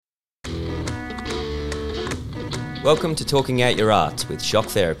Welcome to Talking Out Your Arts with Shock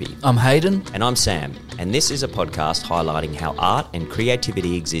Therapy. I'm Hayden. And I'm Sam, and this is a podcast highlighting how art and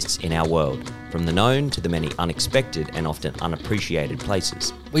creativity exists in our world, from the known to the many unexpected and often unappreciated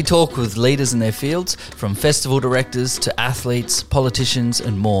places. We talk with leaders in their fields, from festival directors to athletes, politicians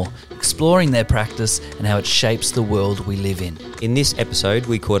and more, exploring their practice and how it shapes the world we live in. In this episode,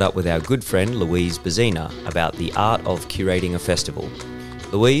 we caught up with our good friend Louise Bazina about the art of curating a festival.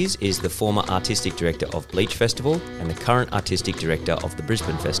 Louise is the former artistic director of Bleach Festival and the current artistic director of the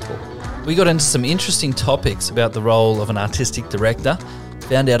Brisbane Festival. We got into some interesting topics about the role of an artistic director,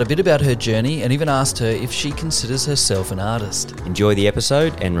 found out a bit about her journey and even asked her if she considers herself an artist. Enjoy the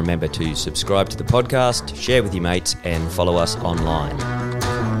episode and remember to subscribe to the podcast, share with your mates and follow us online.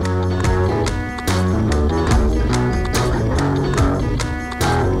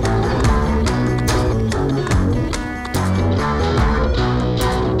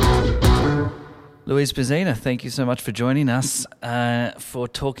 Louise Bazina, thank you so much for joining us for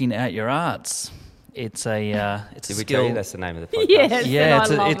Talking Out Your Arts. It's a Did we skill. tell you that's the name of the podcast? Yes, Yeah,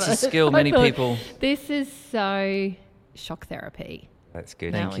 and it's a I skill love it. many I thought, people. This is so shock therapy. That's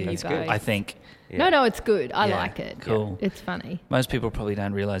good. Now Thank you. you That's go. good. I think Yeah. No, it's good. I Yeah, like it. cool. It's funny. most people probably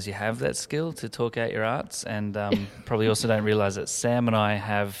don't realise you have that skill to talk out your arts, and probably also don't realise that Sam and I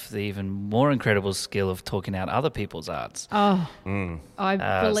have the even more incredible skill of talking out other people's arts. Oh,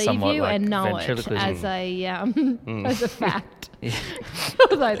 I believe somewhat you like and know it ventriloquism. as a as a fact.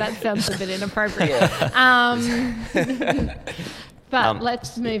 Although that sounds a bit inappropriate. But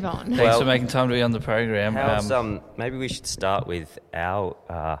let's move on. Thanks Well, for making time to be on the program. How's, maybe we should start with our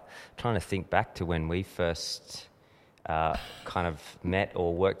trying to think back to when we first kind of met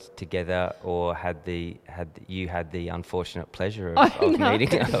or worked together, or had the unfortunate pleasure of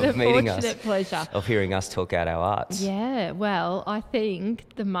meeting us, Fortunate pleasure. of hearing us talk out our arts. Yeah, well, I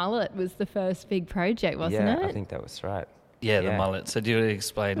think the mullet was the first big project, wasn't Yeah, it? I think that was right. yeah, the yeah. mullet. So do you want to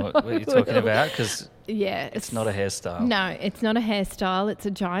explain what you're talking about? Because Yeah, it's not a hairstyle. No, it's not a hairstyle. It's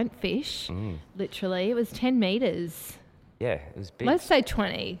a giant fish. Literally, it was 10 meters. Yeah, it was big. Let's say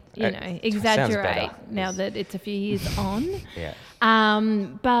 20. You It know, sounds exaggerate better. now that it's a few years on. Yeah.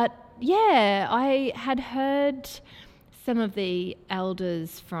 But yeah, I had heard some of the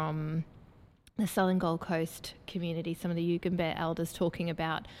elders from the Southern Gold Coast community, some of the Yugambeh elders, talking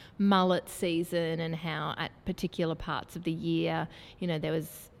about mullet season and how at particular parts of the year, you know, there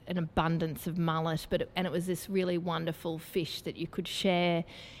was an abundance of mullet, and it was this really wonderful fish that you could share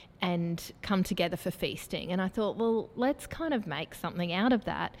and come together for feasting. And I thought, well, let's kind of make something out of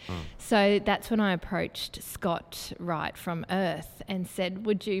that. So that's when I approached Scott Wright from Earth and said,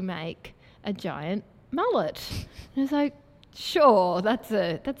 would you make a giant mullet? And I was like, sure,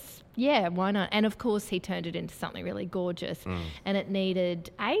 yeah, why not? And of course he turned it into something really gorgeous. And it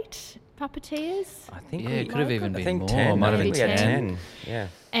needed 8 puppeteers. I think Yeah, we it could have even I been think more. 10. Might have I been think we had 10. 10. Yeah.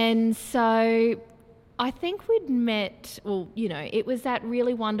 And so I think we'd met, well, you know, it was that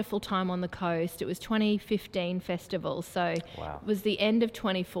really wonderful time on the coast. It was 2015 festival, so Wow. it was the end of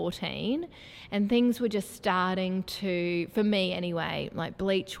 2014, and things were just starting to, for me anyway, like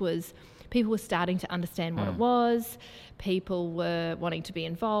Bleach was, people were starting to understand what it was, people were wanting to be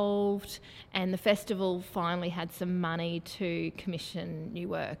involved, and the festival finally had some money to commission new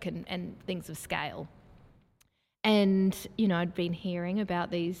work and things of scale. And, you know, I'd been hearing about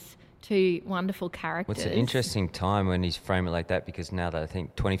these 2 wonderful characters. Well, it's an interesting time when you frame it like that, because now that I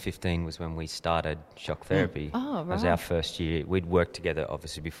think 2015 was when we started Shock Therapy. Oh, It was right. our first year. We'd worked together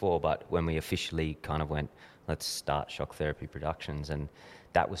obviously before, but when we officially kind of went, let's start Shock Therapy Productions, and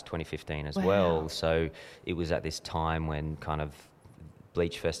that was 2015 as Wow. well. So it was at this time when kind of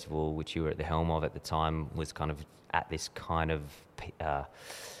Bleach Festival, which you were at the helm of at the time, was kind of at this kind of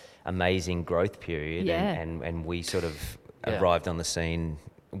amazing growth period. Yeah. And we sort of Yeah. arrived on the scene.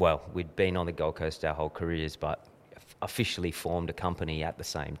 Well, we'd been on the Gold Coast our whole careers, but officially formed a company at the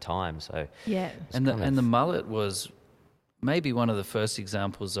same time. So Yeah. And kind of- the mullet was maybe one of the first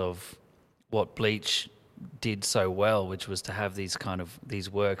examples of what Bleach did so well, which was to have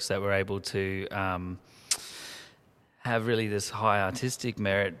these works that were able to have really this high artistic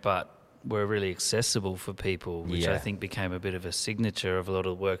merit, but were really accessible for people, which I Yeah. think became a bit of a signature of a lot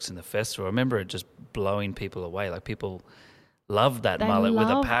of the works in the festival. I remember it just blowing people away. Like, people loved that They mullet with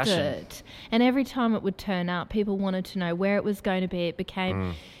a loved passion. it. And every time it would turn up, people wanted to know where it was going to be. It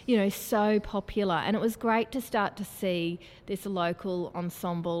became, you know, so popular. And it was great to start to see this local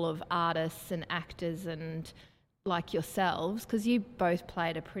ensemble of artists and actors and like yourselves, because you both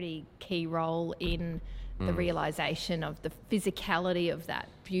played a pretty key role in the realization of the physicality of that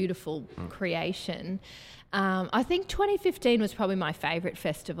beautiful creation. I think 2015 was probably my favourite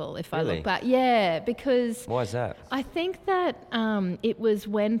festival, if I Really? look back. Yeah, because Why is that? I think that it was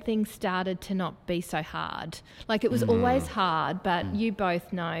when things started to not be so hard. Like, it was always hard, but you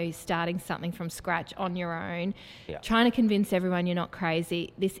both know, starting something from scratch on your own, Yeah. trying to convince everyone you're not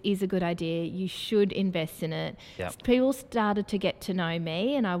crazy, this is a good idea, you should invest in it. Yep. People started to get to know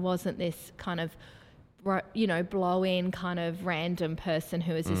me, and I wasn't this kind of, blow-in kind of random person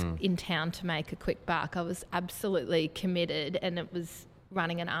who was just in town to make a quick buck. I was absolutely committed, and it was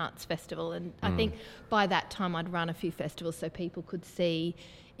running an arts festival. And I think by that time I'd run a few festivals so people could see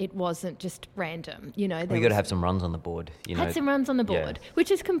it wasn't just random. You got to have some runs on the board. Had some runs on the Yeah. board,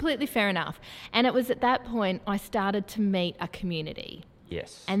 which is completely fair enough. And it was at that point I started to meet a community.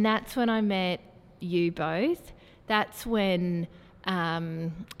 Yes. And that's when I met you both. That's when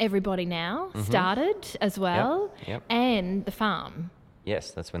Everybody Now started as well. Yep. And the farm. Yes,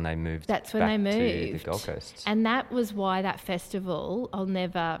 that's when they moved. That's when back they moved. to the Gold Coast. And that was why that festival, I'll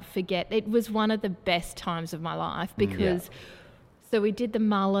never forget. It was one of the best times of my life because so we did the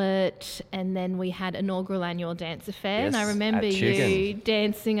mullet, and then we had inaugural annual dance affair. And I Yes, remember at you Chugan.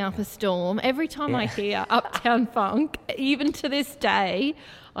 dancing up a storm. Every time I Yeah. hear Uptown Funk, even to this day,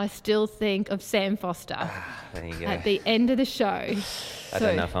 I still think of Sam Foster There you go. at the end of the show. I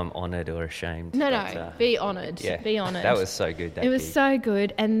don't know if I'm honoured or ashamed. No, but, be honoured. yeah, Be honoured. That was so good. That It was gig. so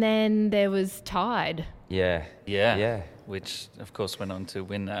good. And then there was Tide. Yeah. Yeah. Yeah. Which, of course, went on to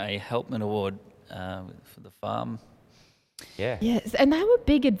win a Helpman Award for the farm. Yeah. Yes, and they were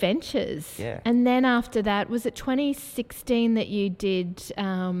big adventures. Yeah. And then after that, was it 2016 that you did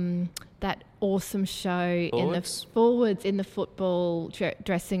that awesome show Forwards? in the football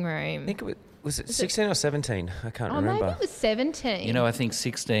dressing room? I think was it 16 or 17? I can't remember. Maybe it was 17. You know, I think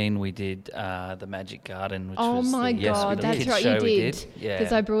 16 we did the Magic Garden, which Oh was my the, Yes, we God, did. that's kids right, show you we did. Yeah.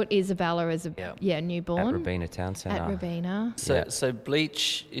 Because I brought Isabella as a Yeah. newborn At Robina Town Centre. at Robina. So, Yeah. so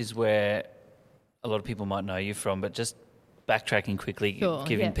Bleach is where a lot of people might know you from, but just backtracking quickly, Sure,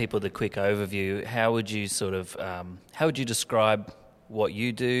 giving yeah. people the quick overview. How would you how would you describe what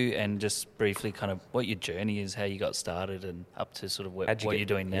you do, and just briefly kind of what your journey is, how you got started, and up to sort of what you're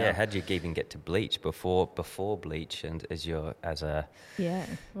doing now? Yeah, how'd you even get to Bleach before Bleach, and as a Yeah,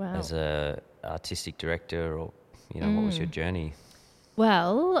 wow. as a artistic director, or what was your journey?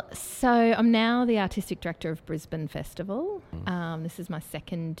 Well, so I'm now the artistic director of Brisbane Festival. This is my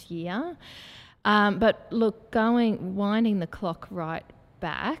second year. But look, winding the clock right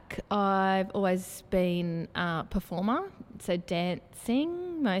back, I've always been a performer, so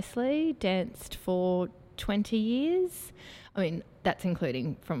dancing mostly, danced for 20 years. I mean, that's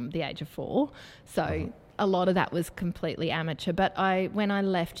including from the age of 4. So a lot of that was completely amateur. But when I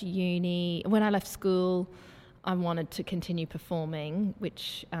left school, I wanted to continue performing,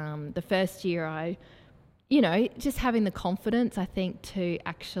 which the first year just having the confidence, I think, to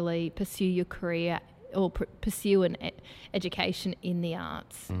actually pursue your career or pursue an education in the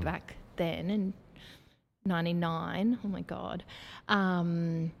arts back then in 99. Oh my God.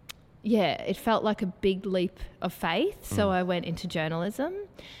 It felt like a big leap of faith. So I went into journalism,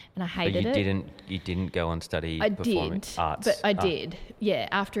 and I hated But it. you didn't go and study I performing did, arts. but I did. Yeah,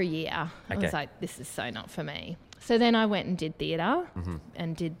 after a year, I was Okay. like, this is so not for me. So then I went and did theatre Mm-hmm.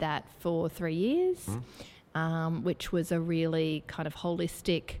 and did that for 3 years, which was a really kind of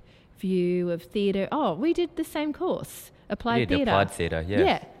holistic view of theatre. Oh, we did the same course, applied You did theatre. applied theatre, yeah.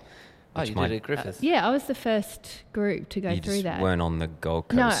 Yeah. Oh, Which you might- did it at Griffith. Yeah, I was the first group to go You through just that. weren't on the Gold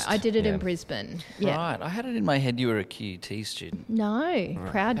Coast. No, I did it yeah. in Brisbane. Yeah. Right. I had it in my head you were a QUT student. No,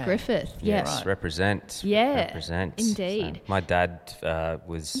 proud Okay. Griffith. Yeah. Yes, Right. represent. Yeah, represent. indeed. So my dad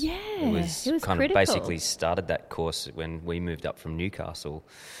was Yeah, it was kind critical. of basically started that course when we moved up from Newcastle,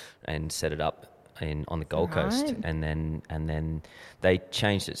 and set it up on the Gold Coast, Right. and then they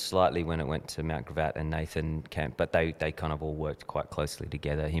changed it slightly when it went to Mount Gravatt and Nathan Camp, but they kind of all worked quite closely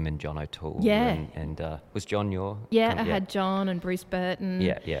together. Him and John O'Toole. Yeah. And was John your? Yeah, kind I of- had John and Bruce Burton.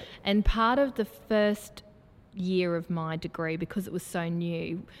 Yeah, yeah. And part of the first year of my degree, because it was so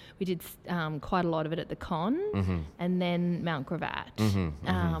new, we did quite a lot of it at the Con and then Mount Gravatt.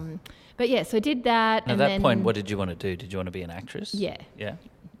 But yeah, so I did that. At and that then, point, what did you want to do? Did you want to be an actress? Yeah. Yeah.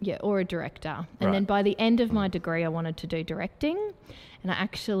 Yeah, or a director. And Right. then by the end of my degree, I wanted to do directing. And I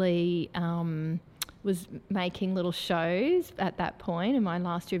actually was making little shows at that point in my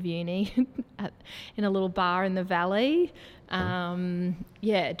last year of uni in a little bar in the valley.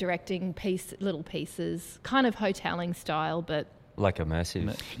 Directing little pieces, kind of hoteling style, but Like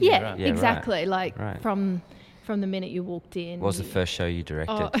immersive. yeah, right. Yeah, exactly. Like right. from the minute you walked in. What was the first show you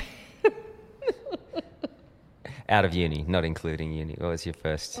directed? Oh. Out of uni, not including uni. What was your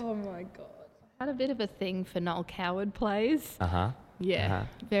first? Oh my God. I had a bit of a thing for Noel Coward plays. Uh-huh. Yeah. Uh-huh.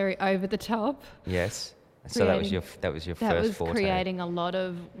 Very over the top. Yes. So that was your first forte. Creating a lot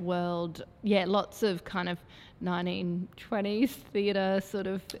of lots of kind of 1920s theatre sort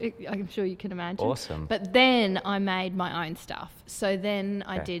of, I'm sure you can imagine. Awesome. But then I made my own stuff. So then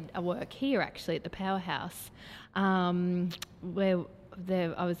I did a work here actually at the Powerhouse, where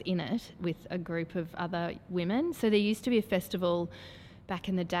I was in it with a group of other women. So there used to be a festival back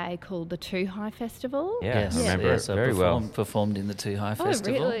in the day called the Too High Festival. Yeah, I remember it very well. Performed in the Too High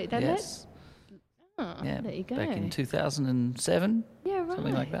Festival. Oh, really? Yes. Oh, yeah, there you go. Back in 2007. Yeah, right.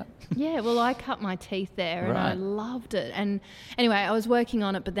 Something like that. Yeah, well, I cut my teeth there and I Right. loved it. And anyway, I was working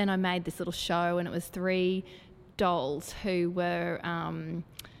on it, but then I made this little show and it was 3 dolls who were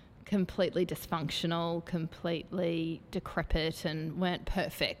completely dysfunctional, completely decrepit and weren't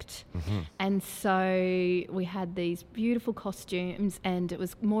perfect. Mm-hmm. And so we had these beautiful costumes and it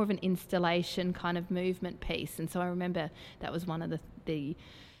was more of an installation kind of movement piece. And so I remember that was one of the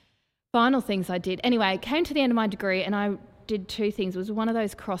final things I did. Anyway, I came to the end of my degree and I did 2 things. It was one of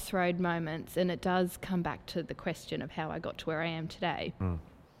those crossroad moments, and it does come back to the question of how I got to where I am today.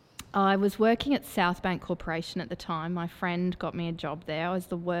 I was working at Southbank Corporation at the time. My friend got me a job there. I was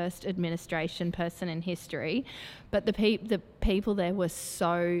the worst administration person in history, but the people there were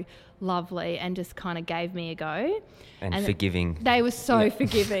so lovely and just kind of gave me a go. And forgiving. They were so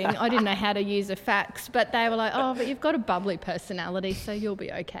forgiving. I didn't know how to use a fax, but they were like, "Oh, but you've got a bubbly personality, so you'll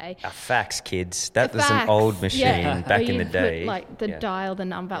be okay." A fax, kids. That was an old machine back in the day. Dial the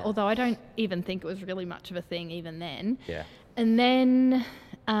number, although I don't even think it was really much of a thing even then. Yeah. And then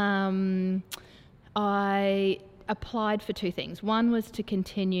I applied for 2 things. One was to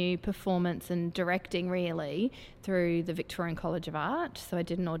continue performance and directing really through the Victorian College of Art. So I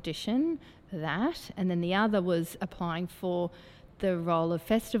did an audition for that. And then the other was applying for the role of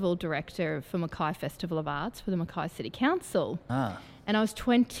festival director for Mackay Festival of Arts for the Mackay City Council. And I was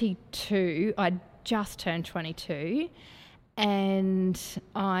 22. I'd just turned 22. And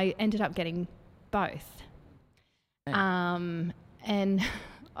I ended up getting both. And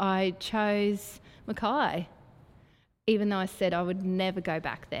I chose Mackay, even though I said I would never go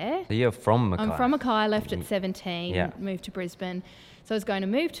back there. So you're from Mackay? I'm from Mackay. I left at 17, moved to Brisbane. So I was going to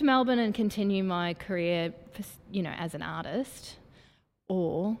move to Melbourne and continue my career, as an artist,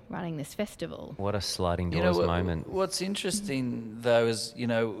 or running this festival. What a sliding doors moment. What's interesting, though, is,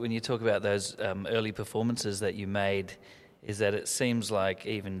 when you talk about those early performances that you made, is that it seems like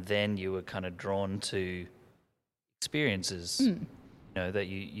even then you were kind of drawn to experiences. That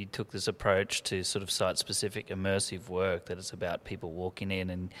you took this approach to sort of site-specific immersive work, that it's about people walking in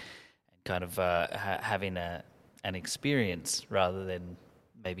and kind of having an experience rather than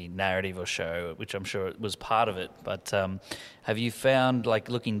maybe narrative or show, which I'm sure was part of it. But have you found, like,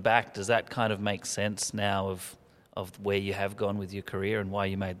 looking back, does that kind of make sense now of where you have gone with your career and why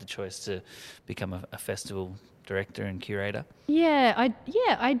you made the choice to become a festival director and curator? Yeah,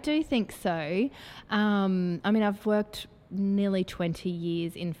 I do think so. I've worked nearly 20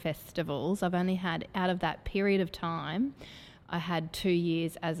 years in festivals. I've only had, out of that period of time, I had 2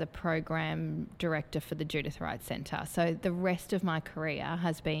 years as a program director for the Judith Wright Centre. So the rest of my career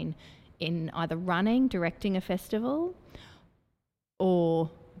has been in either running, directing a festival, or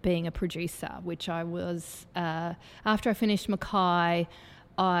being a producer, which I was, after I finished Mackay,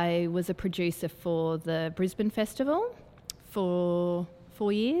 I was a producer for the Brisbane Festival for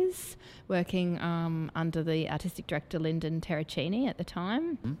 4 years, working under the artistic director Lyndon Terracini at the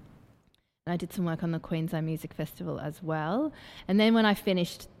time. And I did some work on the Queensland Music Festival as well. And then when I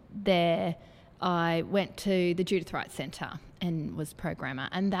finished there, I went to the Judith Wright Centre and was programmer.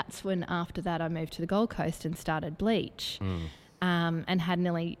 And that's when, after that, I moved to the Gold Coast and started Bleach, and had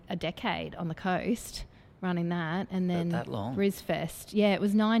nearly a decade on the coast running that. And then that long? BrisFest. Yeah, it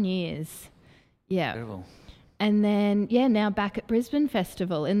was 9 years. Yeah. Incredible. And then, now back at Brisbane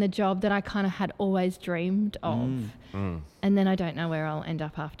Festival in the job that I kind of had always dreamed of. And then I don't know where I'll end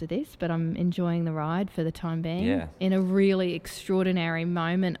up after this, but I'm enjoying the ride for the time being. Yeah. In a really extraordinary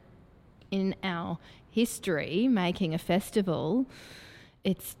moment in our history, making a festival.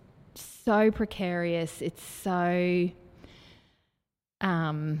 It's so precarious. It's so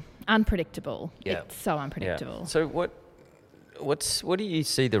unpredictable. Yeah. It's so unpredictable. Yeah. So what do you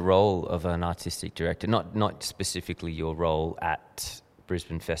see the role of an artistic director? Not specifically your role at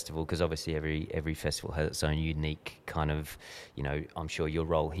Brisbane Festival, because obviously every festival has its own unique kind of, I'm sure your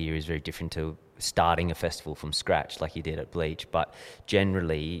role here is very different to starting a festival from scratch like you did at Bleach. But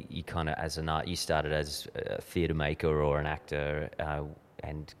generally, you kind of, as an art, you started as a theatre maker or an actor,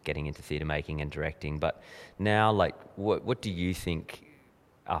 and getting into theatre making and directing. But now, like, what do you think,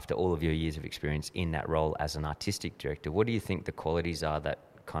 after all of your years of experience in that role as an artistic director, what do you think the qualities are that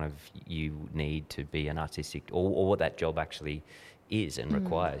kind of you need to be an artistic, or what that job actually is and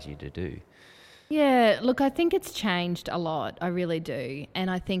requires you to do? Yeah, look, I think it's changed a lot. I really do. And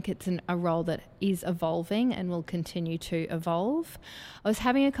I think it's a role that is evolving and will continue to evolve. I was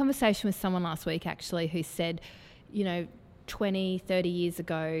having a conversation with someone last week, actually, who said, 20, 30 years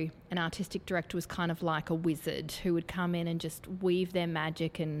ago, an artistic director was kind of like a wizard who would come in and just weave their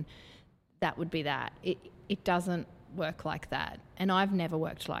magic, and that would be that. It doesn't work like that. And I've never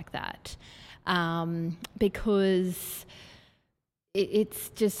worked like that because it's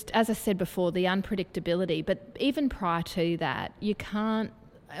just, as I said before, the unpredictability. But even prior to that, you can't,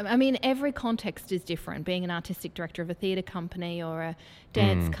 I mean, every context is different. Being an artistic director of a theatre company or a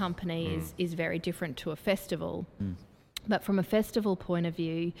dance company is very different to a festival. But from a festival point of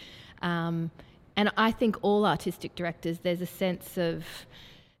view, and I think all artistic directors, there's a sense of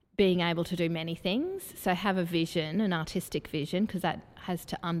being able to do many things. So have a vision, an artistic vision, because that has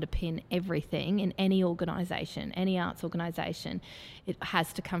to underpin everything in any organisation, any arts organisation. It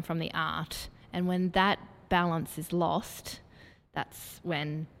has to come from the art. And when that balance is lost, that's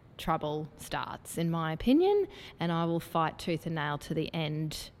when trouble starts, in my opinion. And I will fight tooth and nail to the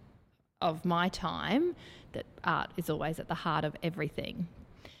end of my time that art is always at the heart of everything.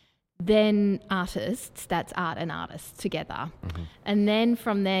 Then artists, that's art and artists together. And then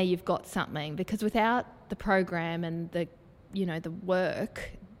from there you've got something, because without the program and the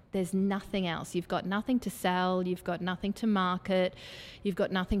work, there's nothing else. You've got nothing to sell, you've got nothing to market, you've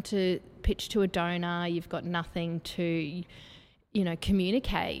got nothing to pitch to a donor, you've got nothing to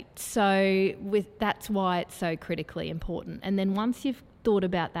communicate. So that's why it's so critically important. And then once you've thought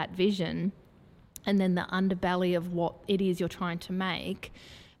about that vision and then the underbelly of what it is you're trying to make,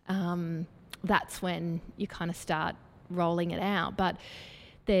 that's when you kind of start rolling it out. But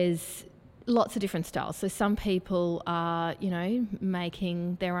there's lots of different styles. So some people are,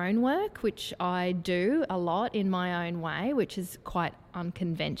 making their own work, which I do a lot in my own way, which is quite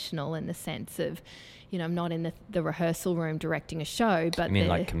unconventional in the sense of, I'm not in the rehearsal room directing a show, but I mean,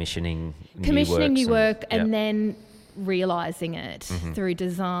 like commissioning new work and then realising it through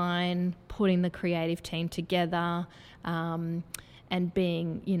design, putting the creative team together, and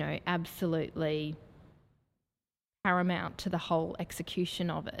being, absolutely paramount to the whole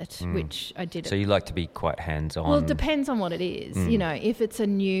execution of it, which I did. So you like to be quite hands-on? Well, it depends on what it is. If it's a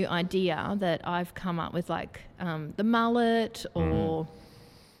new idea that I've come up with, like the mullet or...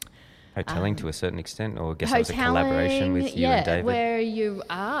 Hotelling to a certain extent, or I guess that was a collaboration with you and David? Where you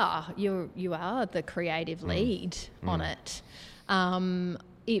are the creative lead on it.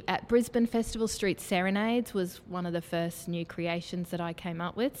 At Brisbane Festival, Street Serenades was one of the first new creations that I came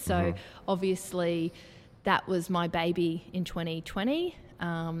up with. So obviously that was my baby in 2020.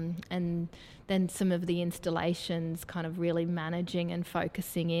 And then some of the installations, kind of really managing and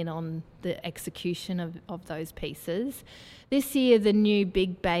focusing in on the execution of those pieces. This year, the new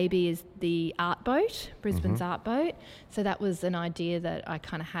big baby is the Art Boat, Brisbane's Art Boat. So that was an idea that I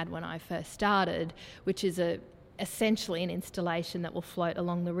kind of had when I first started, which is essentially an installation that will float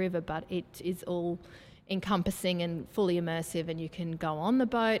along the river, but it is all encompassing and fully immersive, and you can go on the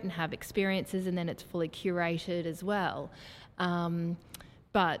boat and have experiences, and then it's fully curated as well.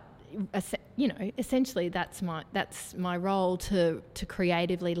 But essentially that's my role to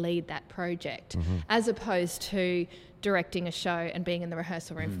creatively lead that project, as opposed to directing a show and being in the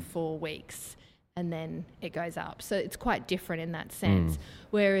rehearsal room for 4 weeks and then it goes up. So it's quite different in that sense.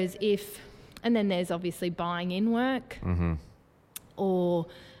 Whereas and then there's obviously buying in work, or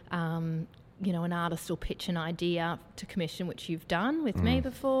an artist will pitch an idea to commission, which you've done with me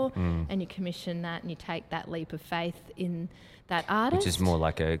before, and you commission that and you take that leap of faith in that artist. Which is more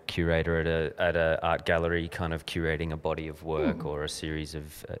like a curator at a art gallery, kind of curating a body of work or a series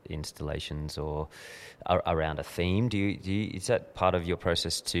of installations or around a theme. Is that part of your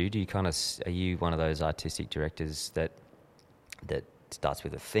process too? Are you one of those artistic directors that starts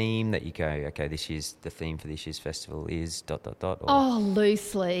with a theme that you go, okay, the theme for this year's festival is ... Or? Oh,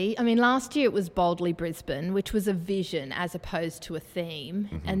 loosely. I mean, last year it was Boldly Brisbane, which was a vision as opposed to a theme.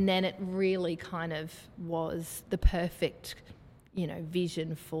 And then it really kind of was the perfect,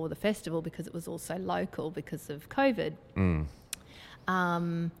 vision for the festival, because it was also local because of COVID.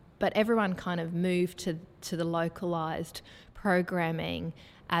 But everyone kind of moved to the localised programming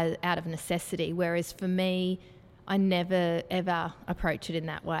out of necessity, whereas for me, I never, ever approach it in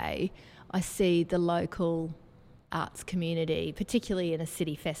that way. I see the local arts community, particularly in a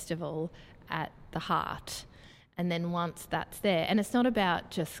city festival, at the heart. And then once that's there, and it's not about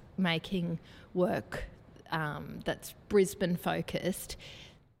just making work that's Brisbane focused.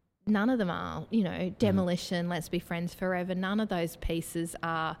 None of them are, Demolition, Let's Be Friends Forever. None of those pieces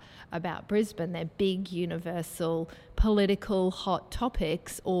are about Brisbane. They're big, universal, political, hot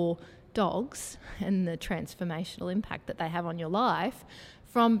topics, or dogs and the transformational impact that they have on your life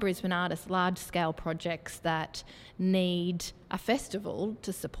from Brisbane artists, large-scale projects that need a festival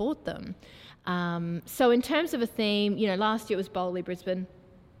to support them. So in terms of a theme, last year it was Boldly Brisbane.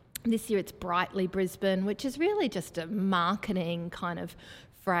 This year it's Brightly Brisbane, which is really just a marketing kind of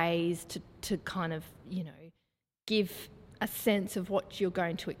phrase to kind of, give a sense of what you're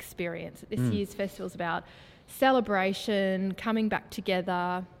going to experience. This year's festival is about celebration, coming back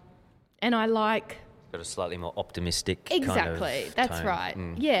together, and I like... Got a slightly more optimistic Exactly, kind of that's tone. right.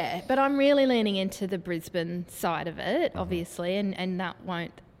 Yeah, but I'm really leaning into the Brisbane side of it, obviously, and that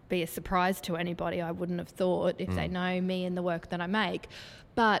won't be a surprise to anybody, I wouldn't have thought, if they know me and the work that I make.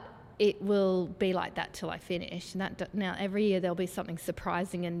 But it will be like that till I finish. And now every year there'll be something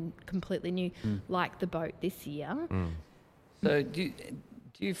surprising and completely new, like the boat this year. So do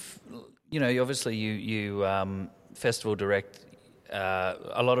you obviously you festival direct.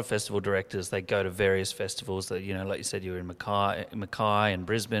 A lot of festival directors, they go to various festivals that, like you said, you were in Mackay and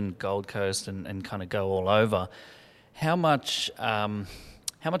Brisbane, Gold Coast, and kind of go all over. How much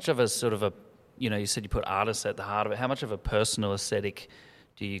of a sort of a, you said you put artists at the heart of it, how much of a personal aesthetic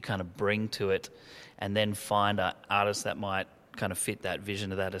do you kind of bring to it, and then find artists that might kind of fit that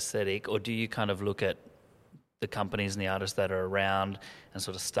vision of that aesthetic? Or do you kind of look at the companies and the artists that are around and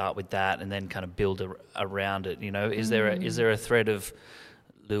sort of start with that and then kind of build around it? Is there a thread of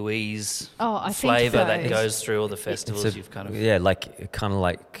Louise flavour that goes through all the festivals you've kind of... Yeah, like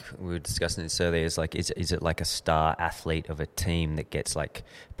we were discussing this earlier, is it like a star athlete of a team that gets like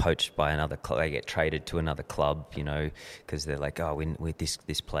poached by another club, they get traded to another club, because they're like,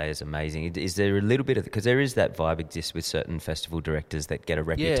 this player's amazing. Is there a little bit of, because there is that vibe exists with certain festival directors that get a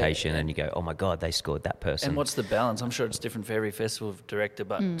reputation and you go, oh my God, they scored that person. And what's the balance? I'm sure it's different for every festival director,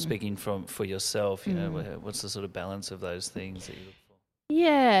 but speaking for yourself, what's the sort of balance of those things that you look for?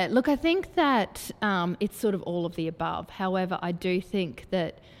 Yeah, look, I think that it's sort of all of the above. However, I do think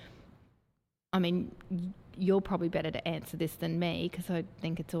that, you're probably better to answer this than me, because I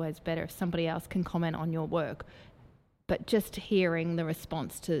think it's always better if somebody else can comment on your work. But just hearing the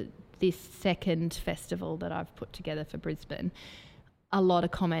response to this second festival that I've put together for Brisbane, a lot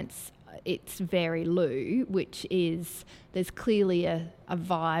of comments, it's very Lou, which is there's clearly a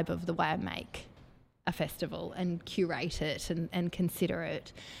vibe of the way I make a festival and curate it and consider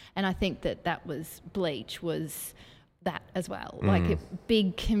it. And I think that was Bleach was that as well. Like a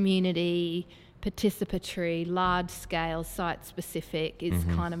big community, participatory, large scale, site specific is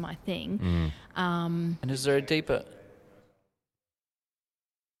kind of my thing. And is there a deeper...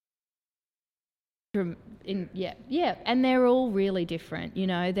 and they're all really different,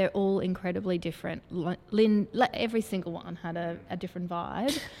 they're all incredibly different. Lynn, every single one had a different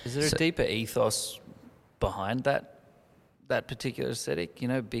vibe. Is there a deeper ethos behind that particular aesthetic?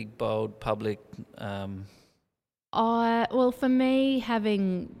 Big, bold, public. Well, for me,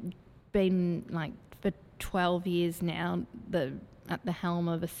 having been for 12 years now at the helm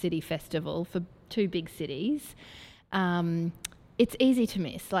of a city festival for two big cities, it's easy to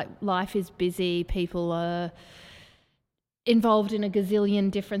miss. Like, life is busy, people are involved in a gazillion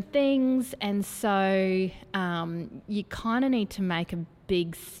different things, and so you kind of need to make a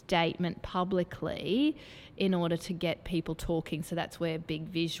big statement publicly in order to get people talking. So that's where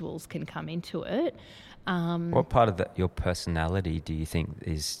big visuals can come into it. What part of your personality do you think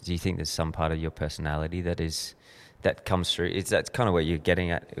there's some part of your personality that comes through? Is that kind of what you're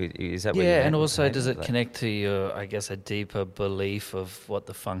getting at? Is that what you're and also does it connect to your, I guess, a deeper belief of what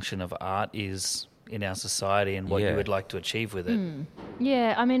the function of art is in our society and what you would like to achieve with it?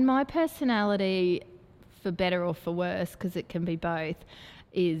 Yeah, my personality, for better or for worse, because it can be both,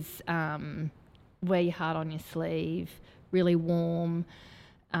 is wear your heart on your sleeve, really warm,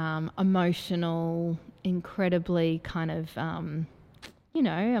 emotional, incredibly kind of, I'm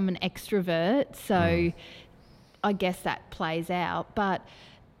an extrovert, so I guess that plays out. But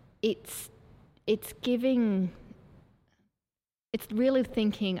it's really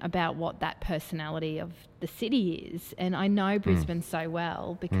thinking about what that personality of the city is. And I know Brisbane so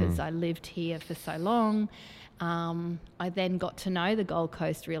well because I lived here for so long. I then got to know the Gold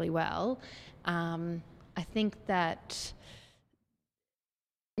Coast really well. I think that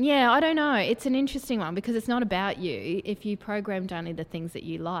Yeah, I don't know. It's an interesting one because it's not about you. If you programmed only the things that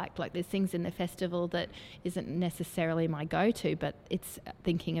you like there's things in the festival that isn't necessarily my go-to, but it's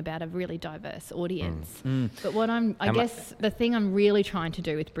thinking about a really diverse audience. But what I guess the thing I'm really trying to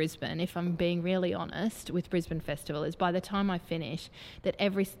do with Brisbane, if I'm being really honest, with Brisbane Festival is by the time I finish, that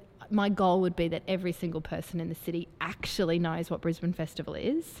my goal would be that every single person in the city actually knows what Brisbane Festival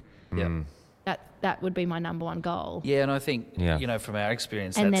is. Yeah. That would be my number one goal. Yeah, and I think, from our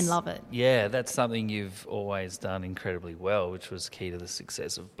experience... And then love it. Yeah, that's something you've always done incredibly well, which was key to the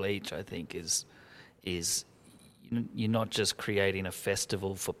success of Bleach, I think, is you're not just creating a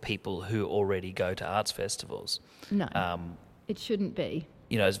festival for people who already go to arts festivals. No, it shouldn't be.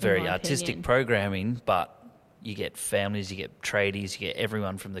 It's very artistic programming, but you get families, you get tradies, you get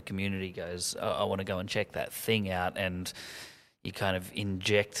everyone from the community goes, I want to go and check that thing out, and... you kind of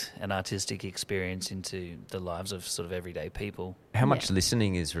inject an artistic experience into the lives of sort of everyday people. How much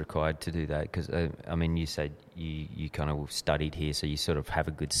listening is required to do that? Because, you said you kind of studied here, so you sort of have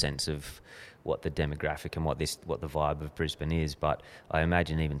a good sense of what the demographic and what the vibe of Brisbane is. But I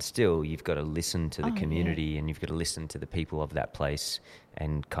imagine even still, you've got to listen to the community and you've got to listen to the people of that place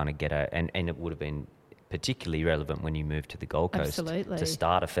and kind of get and it would have been particularly relevant when you moved to the Gold Coast to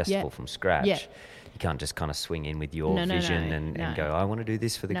start a festival from scratch. Yeah. You can't just kind of swing in with your vision and go, I want to do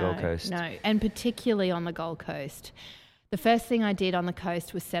this for the Gold Coast. No, and particularly on the Gold Coast. The first thing I did on the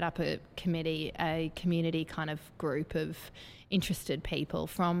coast was set up a community kind of group of interested people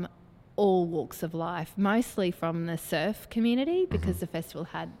from all walks of life, mostly from the surf community, because the festival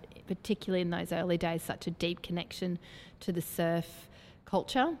had, particularly in those early days, such a deep connection to the surf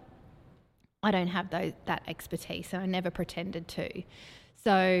culture. I don't have that expertise, so I never pretended to.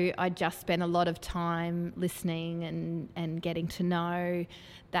 So I just spent a lot of time listening and getting to know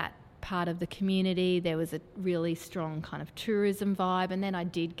that part of the community. There was a really strong kind of tourism vibe, and then I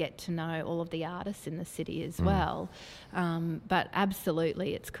did get to know all of the artists in the city as well. But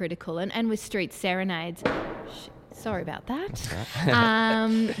absolutely, it's critical. And with Street Serenades... Sorry about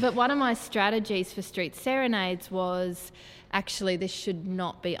that. But one of my strategies for Street Serenades was... actually, this should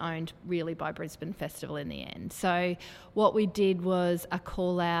not be owned really by Brisbane Festival in the end. So what we did was a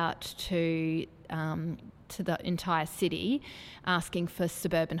call out to the entire city asking for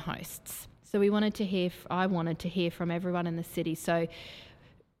suburban hosts. So I wanted to hear from everyone in the city. So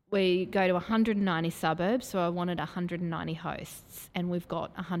we go to 190 suburbs, so I wanted 190 hosts, and we've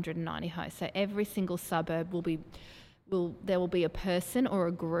got 190 hosts. So every single suburb there will be a person or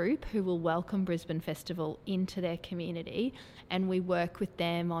a group who will welcome Brisbane Festival into their community, and we work with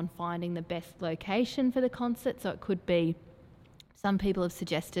them on finding the best location for the concert. So it could be, some people have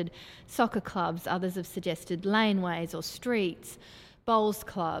suggested soccer clubs, others have suggested laneways or streets, bowls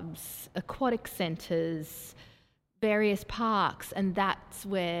clubs, aquatic centres, various parks, and that's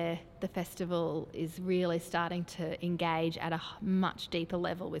where the festival is really starting to engage at a much deeper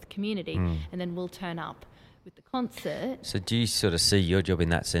level with community, and then we'll turn up with the concert. So do you sort of see your job in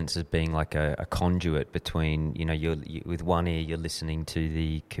that sense as being like a conduit between, you with one ear you're listening to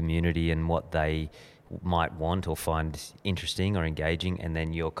the community and what they might want or find interesting or engaging, and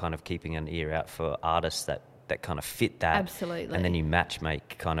then you're kind of keeping an ear out for artists that kind of fit that. Absolutely. And then you match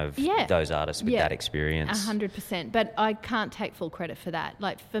make kind of those artists with that experience. 100%. But I can't take full credit for that.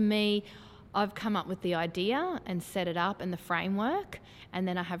 Like for me, I've come up with the idea and set it up and the framework, and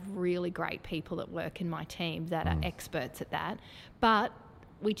then I have really great people that work in my team that are experts at that. But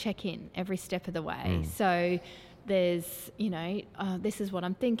we check in every step of the way. So there's, this is what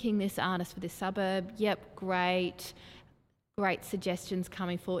I'm thinking, this artist for this suburb, yep, great suggestions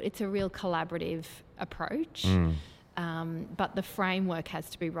coming forward. It's a real collaborative approach, but the framework has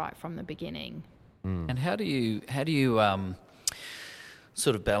to be right from the beginning. And how do you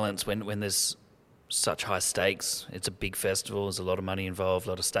sort of balance when there's such high stakes? It's a big festival, there's a lot of money involved, a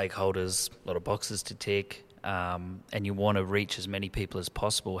lot of stakeholders, a lot of boxes to tick, and you want to reach as many people as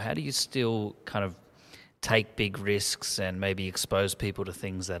possible. How do you still kind of take big risks and maybe expose people to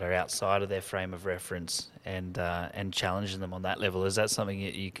things that are outside of their frame of reference and challenge them on that level? Is that something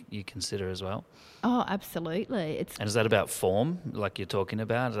you consider as well? Oh, absolutely. And is that about form, like you're talking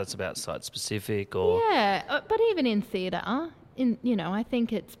about? That's about site specific, or but even in theatre, I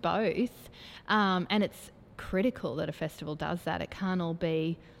think it's both, and it's critical that a festival does that. It can't all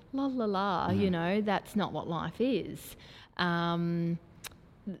be la la la. That's not what life is.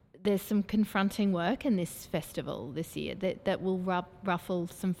 There's some confronting work in this festival this year that will ruffle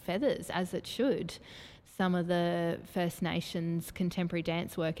some feathers, as it should. Some of the First Nations contemporary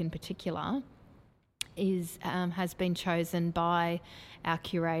dance work in particular has been chosen by our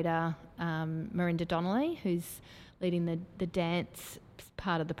curator, Marinda Donnelly, who's leading the dance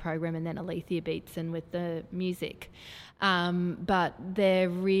part of the program, and then Alethea Beatson with the music. But they're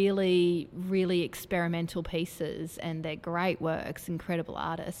really, really experimental pieces, and they're great works, incredible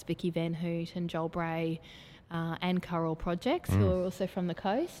artists, Vicky Van Hoot and Joel Bray, and Coral Projects, who are also from the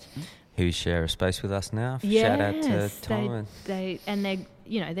coast. Who share a space with us now. Yes, Shout out to Tom.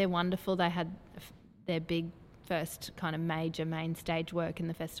 They're wonderful. They had their big first kind of major main stage work in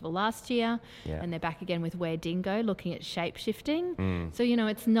the festival last year, and they're back again with Where Dingo, looking at shape-shifting. So,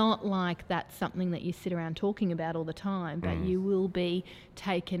 it's not like that's something that you sit around talking about all the time, but you will be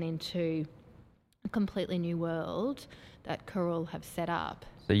taken into a completely new world that Coral have set up.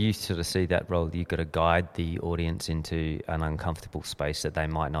 So you sort of see that role, you've got to guide the audience into an uncomfortable space that they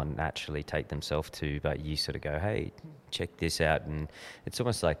might not naturally take themselves to, but you sort of go, hey, check this out. And it's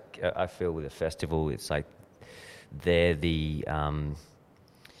almost like, I feel with a festival, it's like they're the,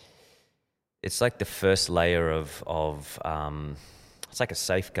 it's like the first layer of it's like a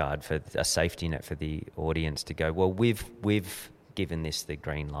safeguard, for a safety net for the audience to go, well, we've given this the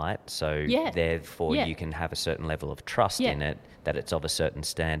green light, so therefore you can have a certain level of trust in it, that it's of a certain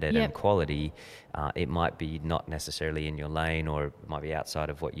standard and quality. It might be not necessarily in your lane, or it might be outside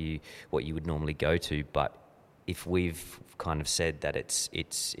of what you would normally go to, but if we've kind of said that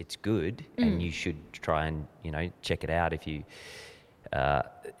it's good and you should try and check it out, if you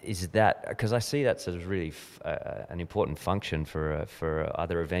is that, because I see that's a really an important function for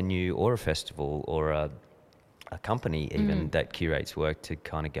either a venue or a festival or a company even that curates work, to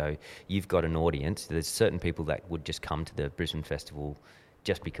kind of go, you've got an audience. There's certain people that would just come to the Brisbane Festival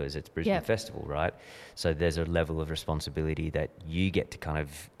just because it's Brisbane Festival, right? So there's a level of responsibility that you get to kind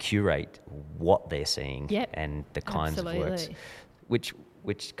of curate what they're seeing and the kinds of works. Which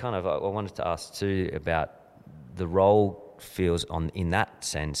kind of, I wanted to ask too about the role feels in that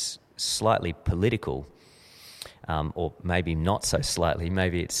sense slightly political. Or maybe not so slightly.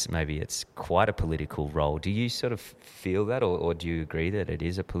 Maybe it's quite a political role. Do you sort of feel that, or do you agree that it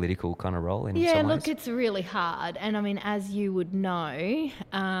is a political kind of role in some ways? Yeah, look, it's really hard. And I mean, as you would know,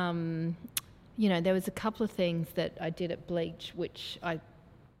 there was a couple of things that I did at Bleach which I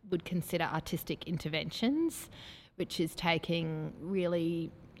would consider artistic interventions, which is taking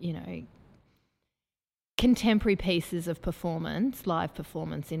really, contemporary pieces of performance, live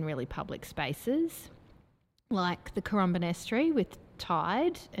performance in really public spaces, like the Currumbin Estuary with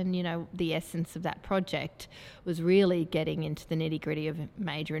Tide, and the essence of that project was really getting into the nitty-gritty of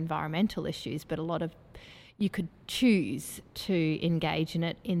major environmental issues, but you could choose to engage in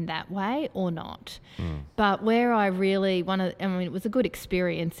it in that way or not. But where I really it was a good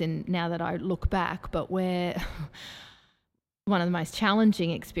experience now that I look back, but where one of the most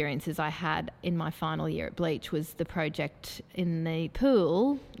challenging experiences I had in my final year at Bleach was the project in the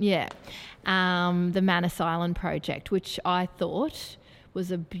pool, the Manus Island project, which I thought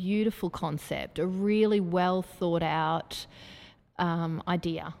was a beautiful concept, a really well thought out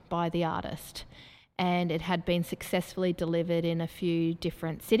idea by the artist. And it had been successfully delivered in a few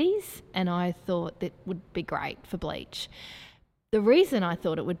different cities, and I thought that would be great for Bleach. The reason I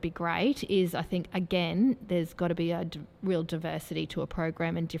thought it would be great is, I think, again, there's got to be a real diversity to a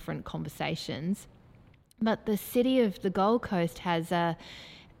program and different conversations. But the city of the Gold Coast has that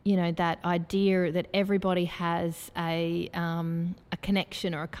idea that everybody has a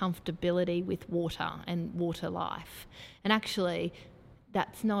connection or a comfortability with water and water life. And actually,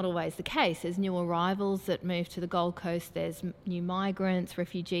 that's not always the case. There's new arrivals that move to the Gold Coast. There's new migrants,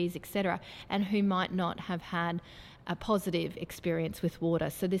 refugees, etc., and who might not have had a positive experience with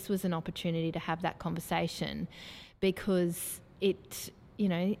water. So this was an opportunity to have that conversation, because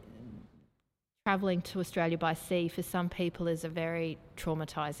travelling to Australia by sea for some people is a very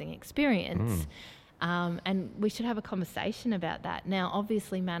traumatising experience. And we should have a conversation about that. Now,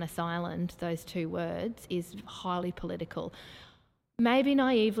 obviously, Manus Island, those two words, is highly political. Maybe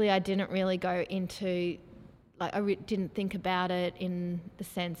naively, I didn't really go into... didn't think about it in the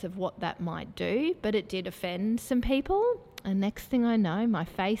sense of what that might do, but it did offend some people. And next thing I know, my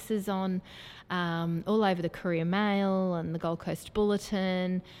face is on all over the Courier Mail and the Gold Coast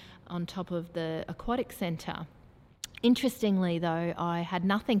Bulletin, on top of the Aquatic Centre. Interestingly, though, I had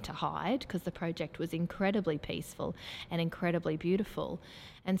nothing to hide, because the project was incredibly peaceful and incredibly beautiful.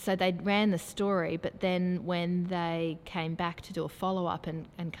 And so they ran the story, but then when they came back to do a follow-up and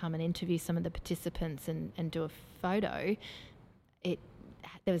come and interview some of the participants and do a photo, there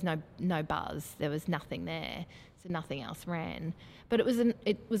was no buzz. There was nothing there, so nothing else ran. But it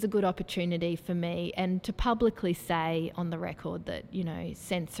was a good opportunity for me, and to publicly say on the record that,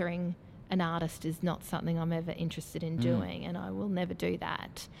 censoring an artist is not something I'm ever interested in doing, and I will never do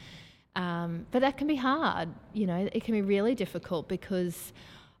that. But that can be hard, it can be really difficult because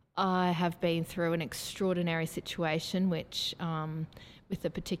I have been through an extraordinary situation which with a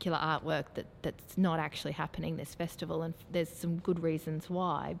particular artwork that's not actually happening this festival, and there's some good reasons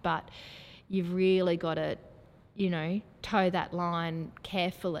why, but you've really got to, toe that line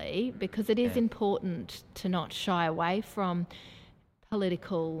carefully, because it is important to not shy away from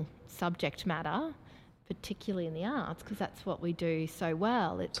political subject matter, particularly in the arts, because that's what we do so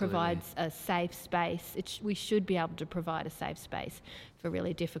well. It Absolutely. provides a safe space. We should be able to provide a safe space for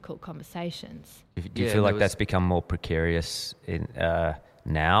really difficult conversations. Do you feel like that's become more precarious in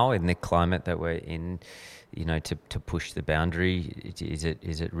now in the climate that we're in? To push the boundary, is it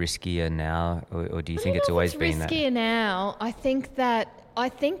riskier now, or do you think it's always been that? Riskier now. I think that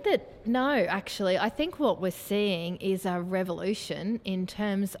no, actually, I think what we're seeing is a revolution in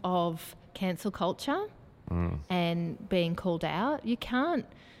terms of cancel culture and being called out.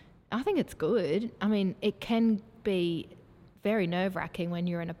 I think it's good. I mean, it can be very nerve-wracking when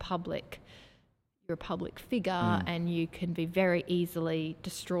you're a public figure and you can be very easily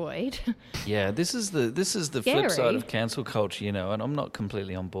destroyed. Yeah, this is the flip side of cancel culture, and I'm not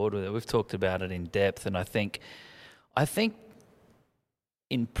completely on board with it. We've talked about it in depth, and I think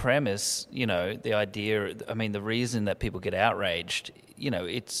in premise, the idea, the reason that people get outraged,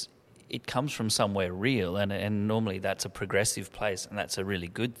 it comes from somewhere real, and normally that's a progressive place, and that's a really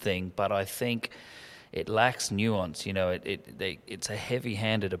good thing. But I think it lacks nuance. It's a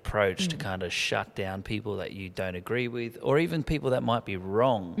heavy-handed approach to kind of shut down people that you don't agree with, or even people that might be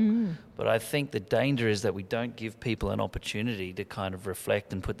wrong. But I think the danger is that we don't give people an opportunity to kind of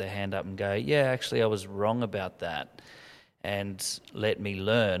reflect and put their hand up and go, yeah, actually I was wrong about that, and let me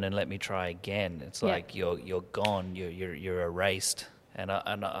learn and let me try again. It's like you're gone, you're erased. And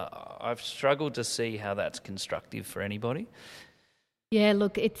I've struggled to see how that's constructive for anybody. Yeah,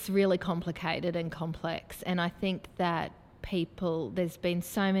 look, it's really complicated and complex, and I think that there's been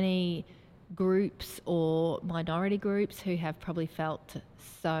so many groups or minority groups who have probably felt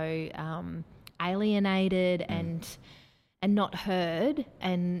so alienated and not heard,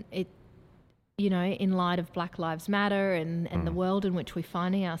 and it, in light of Black Lives Matter and the world in which we're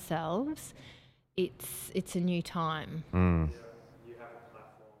finding ourselves, it's a new time.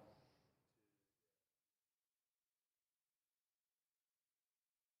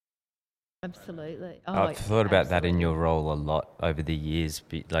 Absolutely. I've thought about that in your role a lot over the years,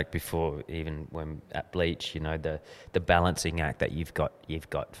 like before, even when at Bleach, the balancing act that you've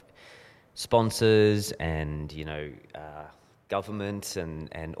got sponsors and governments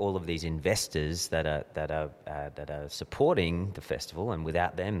and all of these investors that are supporting the festival, and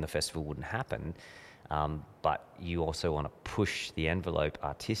without them the festival wouldn't happen. But you also want to push the envelope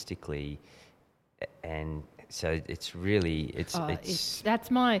artistically, and so it's really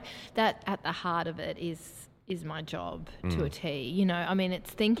that at the heart of it is my job to a T.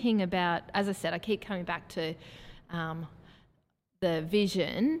 It's thinking about, as I said, I keep coming back to the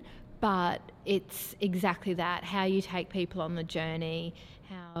vision, but it's exactly that: how you take people on the journey,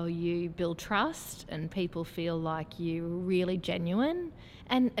 how you build trust, and people feel like you're really genuine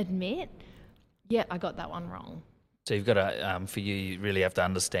and admit, yeah, I got that one wrong. So you've got to, for you really have to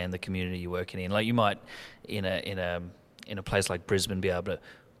understand the community you're working in. Like you might, in a place like Brisbane, be able to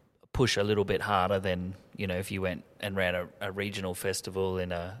push a little bit harder than if you went and ran a regional festival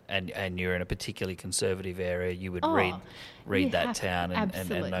and you're in a particularly conservative area, you would read that town and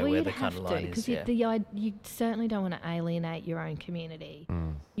know where the kind of line is. Because you certainly don't want to alienate your own community.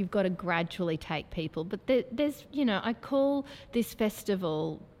 You've got to gradually take people. But there's, I call this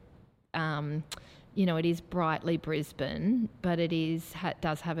festival. It is brightly Brisbane, but it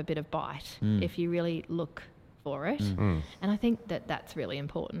does have a bit of bite if you really look for it. And I think that's really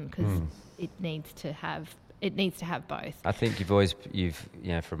important because it needs to have both. I think you've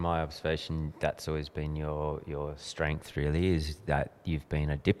from my observation, that's always been your strength. Really, is that you've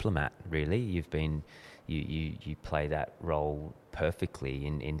been a diplomat. Really, you've been you play that role perfectly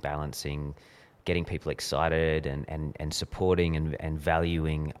in balancing getting people excited and supporting and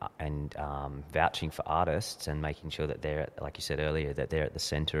valuing and vouching for artists and making sure that they're, like you said earlier, that they're at the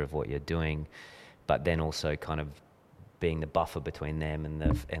centre of what you're doing, but then also kind of being the buffer between them and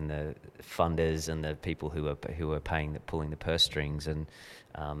the funders and the people who are pulling the purse strings. And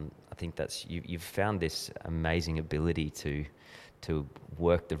I think that's you've found this amazing ability to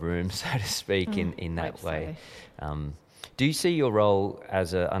work the room, so to speak, in that way. So. Do you see your role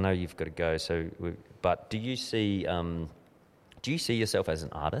as I know you've got to go, but do you see yourself as an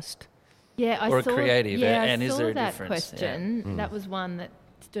artist? Yeah, or a creative? Yeah, and I is saw there a that difference? question. Yeah. That was one that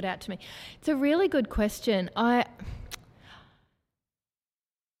stood out to me. It's a really good question.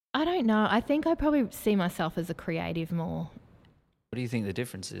 I don't know. I think I probably see myself as a creative more. What do you think the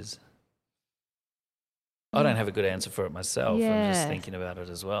difference is? I don't have a good answer for it myself. I'm just thinking about it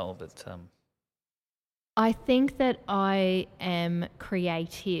as well. But I think that I am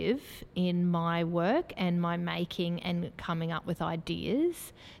creative in my work and my making and coming up with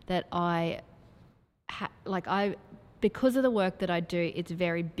ideas that because of the work that I do, it's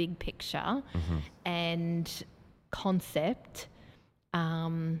very big picture and concept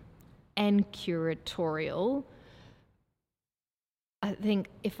and curatorial. I think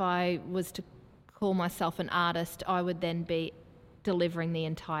if I was to call myself an artist, I would then be delivering the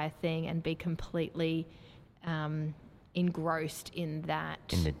entire thing and be completely engrossed in that.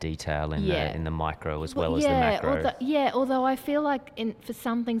 In the detail, in the micro as well as the macro. Although I feel like for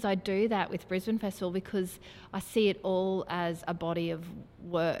some things I do that with Brisbane Festival because I see it all as a body of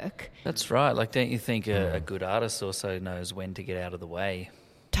work. That's right. Like, don't you think a good artist also knows when to get out of the way?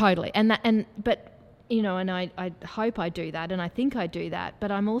 Totally. But you know, and I hope I do that, and I think I do that,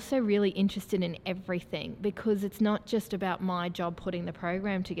 but I'm also really interested in everything because it's not just about my job putting the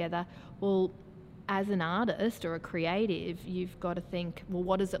program together. Well, as an artist or a creative, you've got to think, well,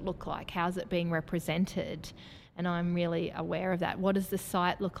 what does it look like? How's it being represented? And I'm really aware of that. What does the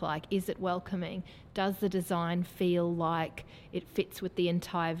site look like? Is it welcoming? Does the design feel like it fits with the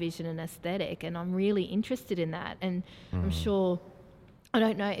entire vision and aesthetic? And I'm really interested in that. And I'm sure... I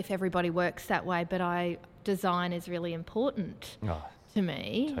don't know if everybody works that way, but design is really important to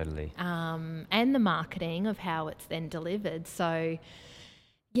me. Totally. And the marketing of how it's then delivered. So,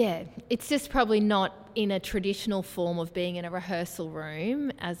 yeah, it's just probably not in a traditional form of being in a rehearsal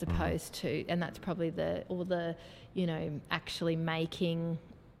room as opposed to, and that's probably actually making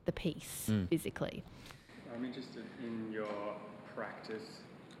the piece physically. I'm interested in your practice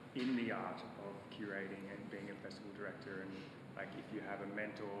in the art of curating and being a festival director, and like if you have a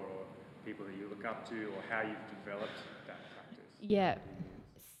mentor or people that you look up to, or how you've developed that practice. Yeah.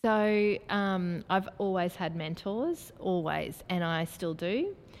 So I've always had mentors, always, and I still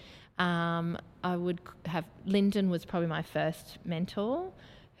do. I would have... Lyndon was probably my first mentor,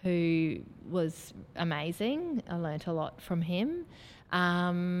 who was amazing. I learnt a lot from him.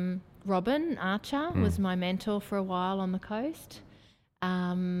 Robin Archer was my mentor for a while on the coast.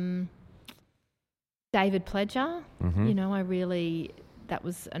 David Pledger, that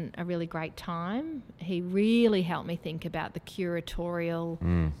was a really great time. He really helped me think about the curatorial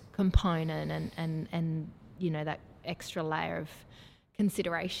component and that extra layer of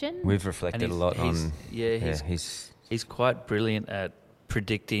consideration. We've reflected a lot on... He's quite brilliant at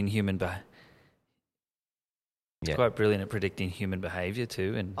predicting human behaviour. He's quite brilliant at predicting human behaviour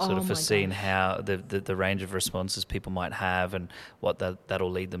too, and sort of foreseeing how the range of responses people might have and what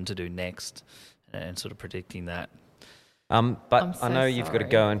that'll lead them to do next, and sort of predicting that. But I know you've got to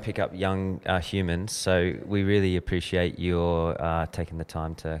go and pick up young humans, so we really appreciate your taking the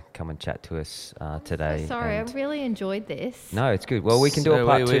time to come and chat to us today. Sorry, I really enjoyed this. No, it's good. Well, we can do a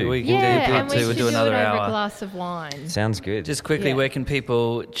part two. We can do part two. We'll do another hour. Over a glass of wine. Sounds good. Just quickly, where can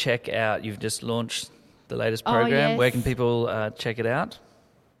people check out? You've just launched the latest program. Yes. Where can people check it out?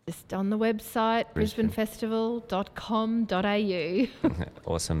 Just on the website, brisbanefestival.com.au.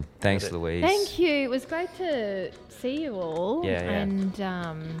 Awesome. Thanks, Louise. Thank you. It was great to see you all. Yeah. And,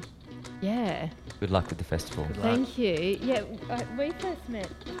 Good luck with the festival. Thank you. Yeah, we first met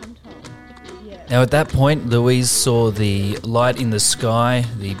sometime. Yeah. Now, at that point, Louise saw the light in the sky,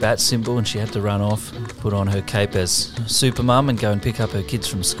 the bat symbol, and she had to run off, put on her cape as supermum and go and pick up her kids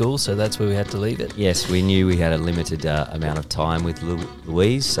from school, so that's where we had to leave it. Yes, we knew we had a limited amount of time with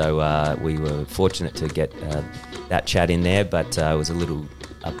Louise, so we were fortunate to get that chat in there, but it was a little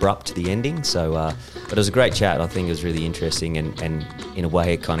abrupt, the ending, but it was a great chat. I think it was really interesting, and in a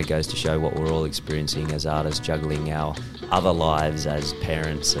way it kind of goes to show what we're all experiencing as artists, juggling our other lives as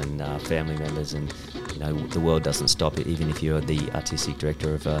parents and family members, and the world doesn't stop it, even if you're the artistic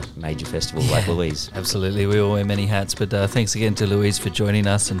director of a major festival like Louise. Absolutely, we all wear many hats, but thanks again to Louise for joining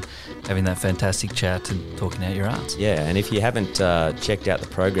us and having that fantastic chat and talking out your art. Yeah, and if you haven't checked out the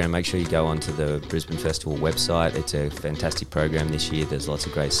program, make sure you go onto the Brisbane Festival website. It's a fantastic program this year. There's lots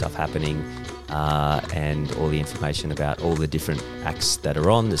of great stuff happening, and all the information about all the different acts that are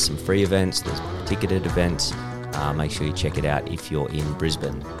on. There's some free events, there's ticketed events. Make sure you check it out if you're in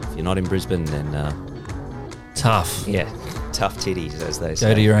Brisbane. If you're not in Brisbane, then... tough. Yeah, tough titties, as they say.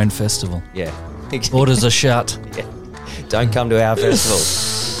 Go to your own festival. Yeah. Borders are shut. Yeah. Don't come to our festival.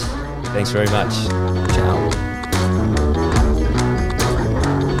 Thanks very much.